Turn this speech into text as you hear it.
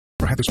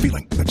I had this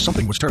feeling that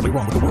something was terribly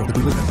wrong with the world that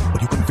we live in,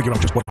 but you couldn't figure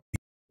out just what.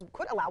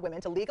 Could allow women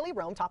to legally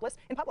roam topless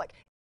in public.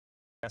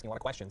 Asking a lot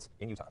of questions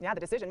in Utah. Yeah, the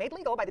decision made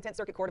legal by the 10th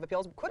Circuit Court of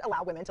Appeals could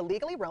allow women to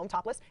legally roam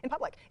topless in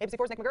public.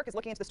 ABC4's Nick McGurk is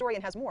looking into the story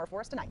and has more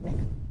for us tonight. Nick.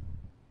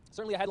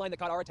 Certainly a headline that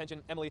caught our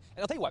attention, Emily.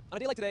 And I'll tell you what, on a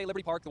day like today,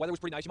 Liberty Park, the weather was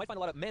pretty nice. You might find a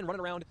lot of men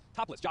running around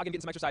topless, jogging,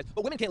 getting some exercise.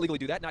 But women can't legally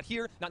do that. Not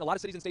here, not in a lot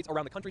of cities and states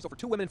around the country. So for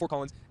two women in Fort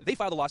Collins, they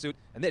filed a lawsuit,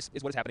 and this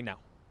is what is happening now.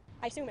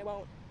 I assume it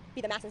won't be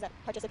the masses that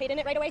participate in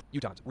it right away.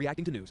 Utahns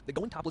reacting to news that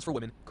going topless for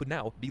women could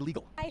now be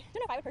legal. I don't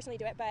know if I would personally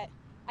do it, but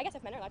I guess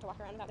if men are allowed to walk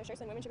around without their shirts,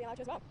 then women should be allowed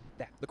to as well.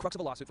 That, the crux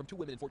of a lawsuit from two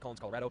women in Fort Collins,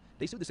 Colorado.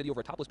 They sued the city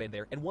over a topless ban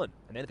there and won.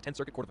 And then at the 10th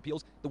Circuit Court of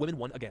Appeals, the women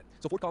won again.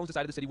 So Fort Collins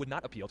decided the city would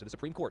not appeal to the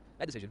Supreme Court.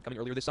 That decision coming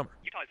earlier this summer.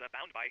 Utah is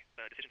bound by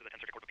the decisions of the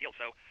 10th Circuit Court of Appeals,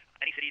 so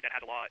any city that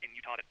has a law in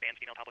Utah that bans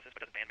female toplessness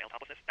but doesn't ban male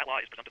toplessness, that law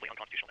is presumptively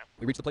unconstitutional now.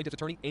 We reached the plaintiff's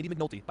attorney, Andy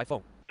McNulty, by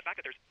phone. The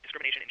fact that there's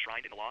discrimination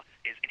enshrined in the law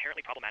is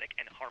inherently problematic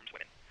and harms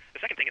women.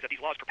 The second thing is that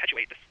these laws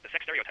perpetuate the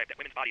sex stereotype that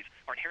women's bodies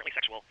are inherently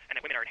sexual and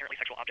that women are inherently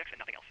sexual objects and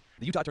nothing else.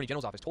 The Utah Attorney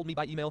General's office told me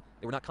by email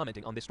they were not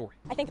commenting on this story.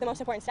 I think the most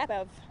important step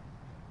of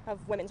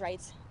women's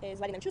rights is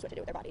letting them choose what to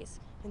do with their bodies.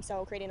 And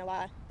so creating a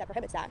law that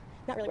prohibits that,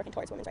 not really working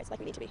towards women's rights like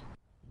we need to be.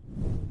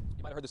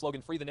 You might have heard the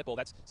slogan, free the nipple.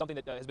 That's something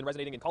that has been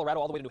resonating in Colorado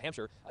all the way to New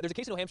Hampshire. There's a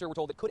case in New Hampshire, we're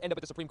told, that could end up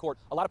at the Supreme Court.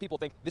 A lot of people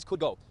think this could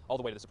go all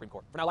the way to the Supreme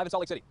Court. For now, live in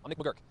Salt Lake City, I'm Nick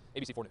McGurk,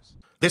 ABC4 News.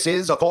 This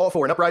is a call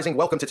for an uprising.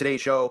 Welcome to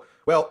today's show.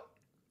 Well,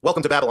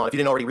 welcome to Babylon, if you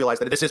didn't already realize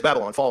that this is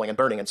Babylon falling and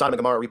burning and Sodom and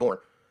Gomorrah reborn.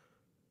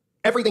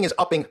 Everything is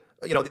upping,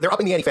 they're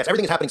upping the ante fast.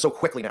 Everything is happening so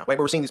quickly now, right?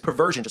 We're seeing these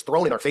perversion just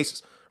thrown in our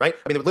faces, right?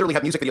 I mean, they literally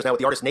have music videos now with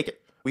the artist naked.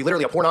 We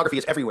literally have pornography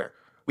is everywhere.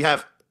 We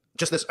have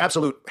just this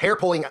absolute hair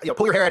pulling,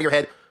 pull your hair out of your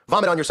head,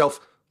 vomit on yourself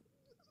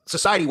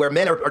society where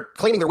men are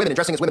claiming they're women and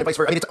dressing as women and vice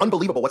versa. I mean, it's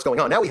unbelievable what's going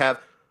on. Now we have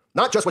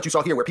not just what you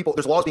saw here, where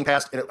there's laws being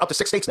passed in up to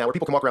 6 states now where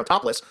people can walk around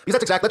topless,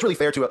 because that's really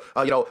fair to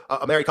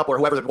a married couple or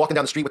whoever that's walking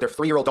down the street with their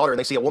 3-year-old daughter and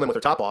they see a woman with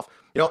her top off.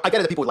 I get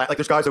it that people would like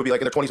there's guys that would be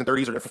like in their 20s and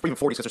 30s or even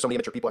 40s, because there's so many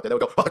immature people out there that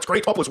would go, oh, it's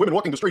great, topless women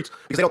walking the streets,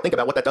 because they don't think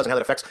about what that does and how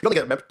that affects. You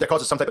don't think that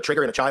causes some type of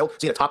trigger in a child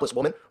seeing a topless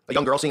woman, a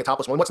young girl seeing a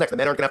topless woman? What's next? The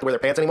men aren't gonna have to wear their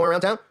pants anymore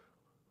around town?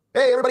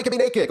 Hey, everybody can be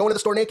naked. Go into the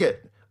store naked.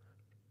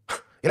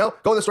 Go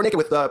in the store naked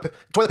with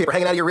toilet paper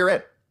hanging out of your rear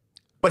end.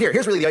 But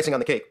here's really the icing on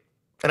the cake.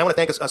 And I want to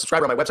thank a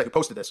subscriber on my website who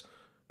posted this,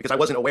 because I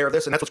wasn't aware of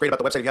this, and that's what's great about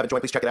the website. If you haven't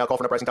joined, please check it out.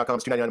 Callforuprising.com.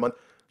 It's $2.99 a month.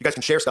 You guys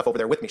can share stuff over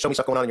there with me. Show me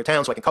stuff going on in your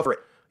town so I can cover it.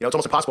 It's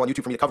almost impossible on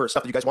YouTube for me to cover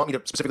stuff that you guys want me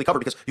to specifically cover,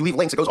 because you leave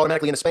links, it goes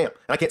automatically into spam. And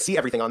I can't see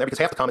everything on there because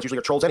half the comments usually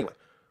are trolls anyway.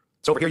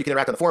 So over here you can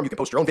interact on the forum. You can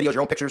post your own videos,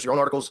 your own pictures, your own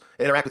articles,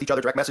 and interact with each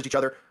other, direct message each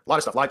other. A lot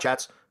of stuff, live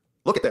chats.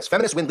 Look at this.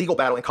 Feminists win legal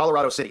battle in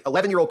Colorado City.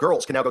 11-year-old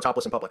girls can now go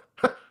topless in public.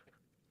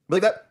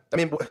 Believe that? I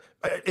mean,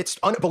 it's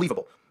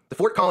unbelievable. The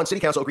Fort Collins City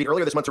Council agreed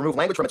earlier this month to remove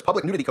language from its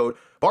public nudity code,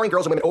 barring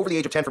girls and women over the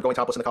age of 10 from going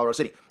topless in the Colorado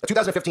City. A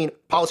 2015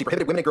 policy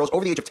prohibited women and girls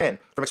over the age of 10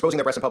 from exposing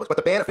their breasts in public, but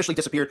the ban officially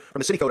disappeared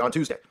from the city code on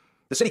Tuesday.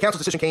 The city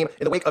council's decision came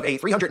in the wake of a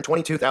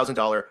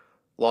 $322,000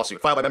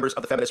 lawsuit filed by members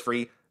of the Feminists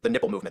Free the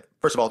Nipple movement.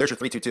 First of all, there's your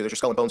 322. There's your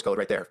skull and bones code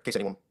right there, in case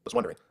anyone was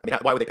wondering. I mean,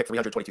 why would they pick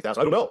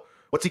 322,000? I don't know.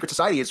 What secret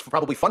society is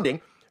probably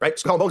funding, right?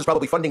 Skull and Bones is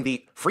probably funding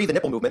the Free the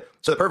Nipple movement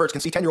so the perverts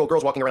can see 10-year-old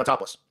girls walking around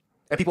topless.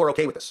 And people are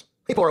okay with this.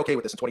 People are okay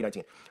with this in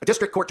 2019. A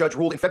district court judge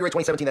ruled in February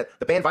 2017 that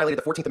the ban violated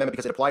the 14th Amendment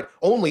because it applied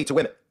only to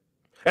women.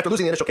 After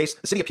losing the initial case,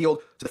 the city appealed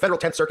to the federal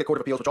 10th Circuit Court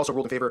of Appeals, which also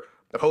ruled in favor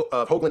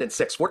of Hoagland and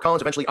Six. Fort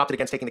Collins eventually opted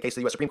against taking the case to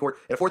the U.S. Supreme Court.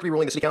 In a 4-3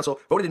 ruling, the city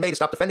council voted in May to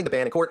stop defending the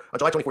ban in court. On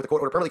July 24th, the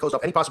court order permanently closed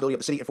off any possibility of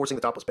the city enforcing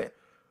the topless ban.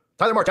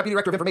 Tyler March, Deputy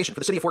Director of Information for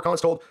the city of Fort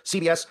Collins, told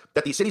CBS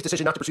that the city's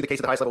decision not to pursue the case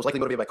at the highest level was likely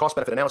motivated by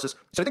cost-benefit analysis.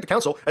 So I think the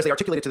council, as they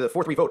articulated to the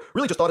 4-3 vote,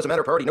 really just thought as a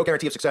matter of priority, no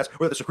guarantee of success,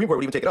 or that the Supreme Court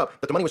would even take it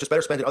up, that the money was just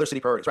better spent in other city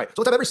priorities. Right. So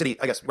let's have every city,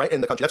 I guess, right,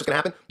 in the country. That's what's going to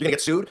happen. You're going to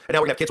get sued, and now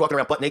we're going to have kids walking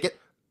around butt naked,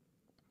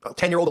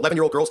 10-year-old,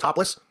 11-year-old girls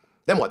topless.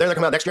 Then what? They're going to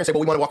come out next year and say, well,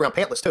 we want to walk around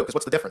pantless too, because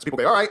what's the difference? People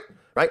go, all right,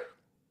 right?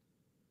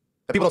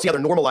 And people don't see how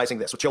they're normalizing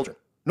this with children.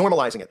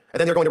 Normalizing it. And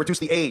then they're going to reduce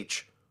the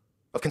age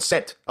of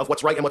consent, of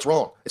what's right and what's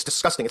wrong. It's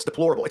disgusting. It's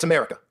deplorable. It's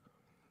America.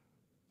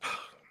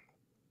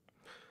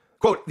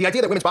 Quote, the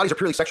idea that women's bodies are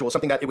purely sexual is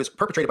something that it was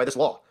perpetrated by this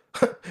law.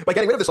 By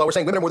getting rid of this law, we're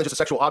saying women are more than just a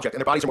sexual object, and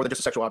their bodies are more than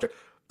just a sexual object.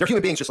 They're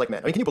human beings just like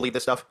men. I mean, can you believe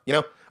this stuff?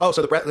 Oh,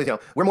 so the breast,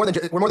 we're more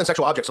than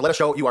sexual objects, so let us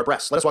show you our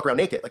breasts. Let us walk around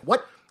naked. Like, what?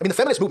 I mean, the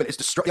feminist movement is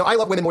destroying. I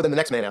love women more than the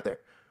next man out there.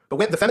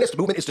 But the feminist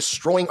movement is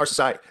destroying our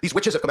society. These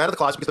witches have come out of the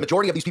closet because the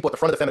majority of these people at the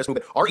front of the feminist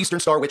movement are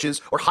Eastern Star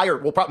witches or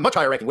higher, much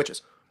higher ranking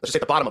witches. Let's just say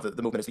at the bottom of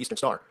the movement is the Eastern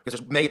Star,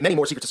 because there's many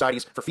more secret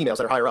societies for females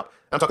that are higher up.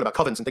 I'm talking about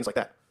covens and things like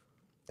that.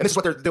 And this is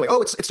what they're doing.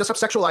 Oh, it's just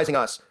sexualizing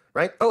us,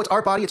 right? Oh, it's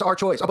our body, it's our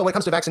choice. Oh, but when it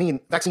comes to vaccine,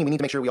 we need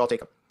to make sure we all take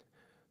them.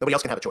 Nobody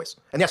else can have a choice.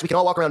 And yes, we can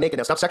all walk around naked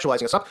now. Stop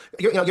sexualizing us.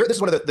 This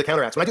is one of the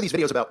counteracts. When I do these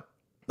videos about,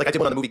 like I did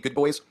one on the movie Good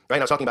Boys, right?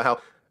 And I was talking about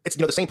how it's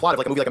the same plot of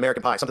like a movie like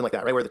American Pie, something like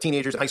that, right? Where the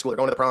teenagers in high school are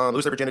going to the prom,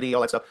 lose their virginity,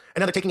 all that stuff.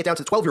 And now they're taking it down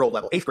to the 12-year-old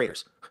level, 8th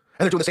graders.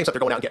 And they're doing the same stuff. They're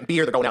going out and getting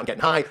beer, they're going out and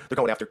getting high, they're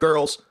going after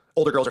girls.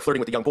 Older girls are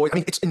flirting with the young boys. I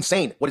mean, it's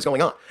insane what is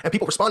going on. And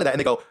people respond to that and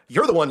they go,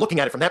 you're the one looking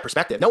at it from that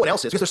perspective. No one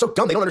else is, because they're so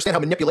dumb. They don't understand how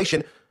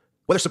manipulation,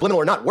 whether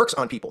subliminal or not, works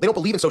on people. They don't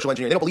believe in social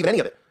engineering. They don't believe in any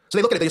of it. So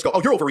they look at it, they just go,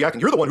 oh, you're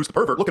overreacting. You're the one who's the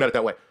pervert looking at it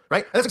that way,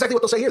 right? And that's exactly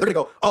what they'll say here. They're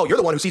going to go, oh, you're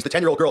the one who sees the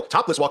 10-year-old girl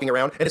topless walking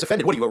around and is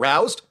offended. What are you,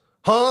 aroused?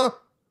 Huh?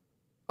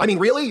 I mean,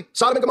 really?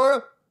 Sodom and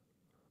Gomorrah?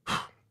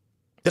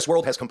 This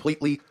world has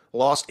completely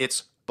lost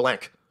its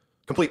blank.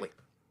 Completely.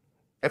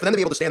 And for them to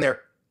be able to stand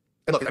there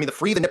and look, I mean, the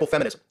free the nipple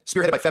feminism,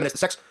 spearheaded by feminists, the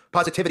sex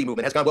positivity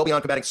movement has gone well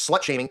beyond combating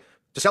slut shaming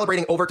to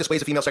celebrating overt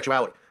displays of female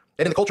sexuality.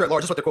 And in the culture at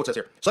large, this is what their quote says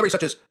here. Celebrities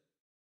such as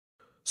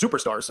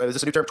superstars, is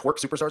this a new term? Twerk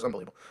superstars?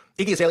 Unbelievable.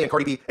 Iggy Azalea and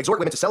Cardi B exhort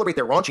women to celebrate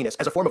their raunchiness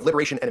as a form of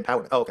liberation and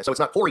empowerment. Oh, okay, so it's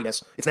not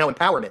hoariness, it's now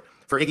empowerment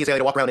for Iggy Azalea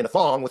to walk around in a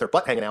thong with her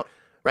butt hanging out,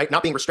 right?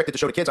 Not being restricted to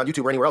show to kids on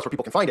YouTube or anywhere else where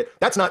people can find it.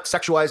 That's not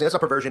sexualizing, that's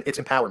not perversion, it's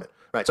empowerment,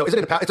 right? So is it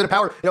it's an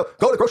empowerment, go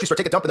to the grocery store,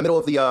 take a dump in the middle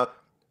of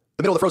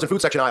the frozen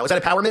food section aisle. Is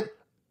that empowerment?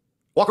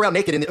 Walk around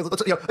naked and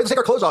let's take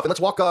our clothes off and let's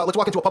walk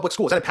into a public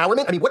school. Is that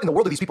empowerment? I mean, what in the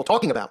world are these people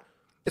talking about?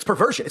 It's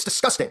perversion, it's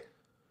disgusting.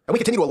 And we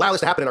continue to allow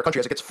this to happen in our country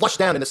as it gets flushed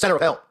down in the center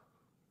of hell.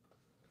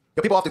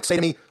 People often say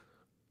to me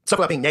stuff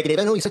about being negative.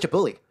 I know he's such a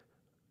bully.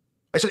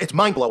 It's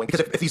mind-blowing because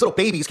if these little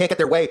babies can't get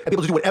their way and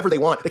people do whatever they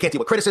want, they can't deal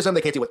with criticism,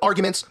 they can't deal with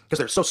arguments because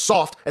they're so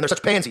soft and they're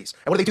such pansies.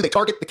 And what do? They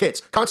target the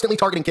kids, constantly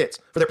targeting kids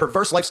for their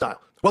perverse lifestyle.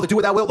 Well, to do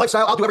with that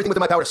lifestyle, I'll do everything within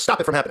my power to stop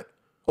it from happening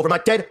over my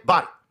dead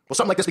body. Will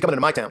something like this be coming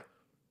into my town?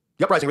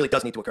 The uprising really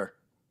does need to occur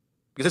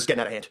because this is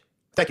getting out of hand.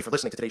 Thank you for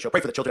listening to today's show.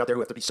 Pray for the children out there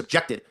who have to be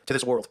subjected to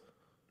this world.